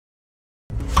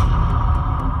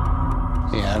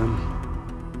Hey,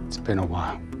 Adam. It's been a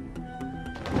while.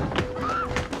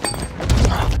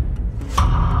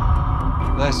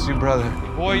 Bless you, brother.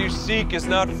 The boy you seek is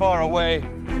not far away.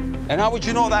 And how would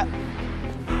you know that? You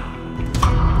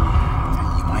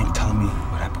mind telling me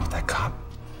what happened with that cop?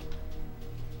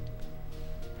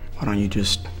 Why don't you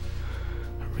just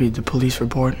read the police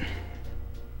report?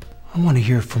 I want to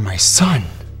hear it from my son.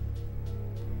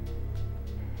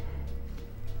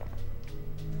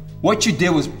 What you did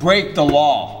was break the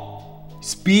law.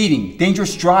 Speeding,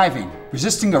 dangerous driving,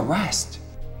 resisting arrest.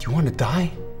 Do you want to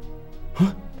die?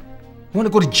 Huh? You want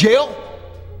to go to jail?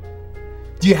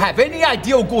 Do you have any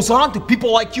idea what goes on to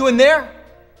people like you in there?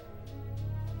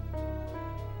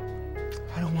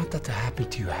 I don't want that to happen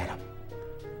to you, Adam.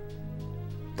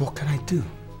 What can I do?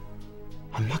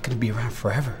 I'm not going to be around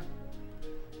forever.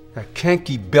 I can't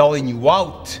keep bailing you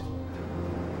out.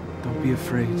 Don't be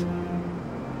afraid.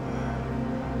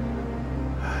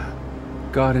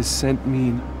 God has sent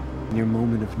me in your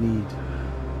moment of need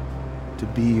to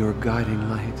be your guiding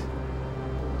light.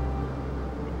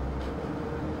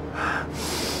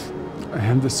 I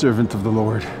am the servant of the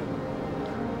Lord.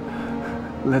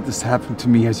 Let this happen to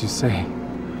me as you say.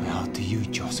 Now to you,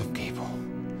 Joseph Gable.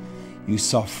 You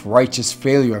self-righteous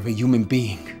failure of a human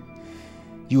being.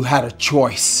 You had a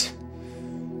choice.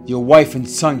 Your wife and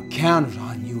son counted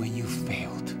on you and you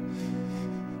failed.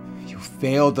 You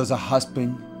failed as a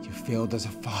husband. You failed as a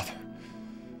father.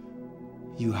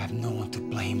 You have no one to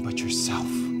blame but yourself.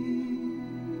 I'm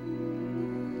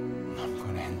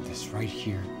going to end this right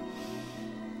here.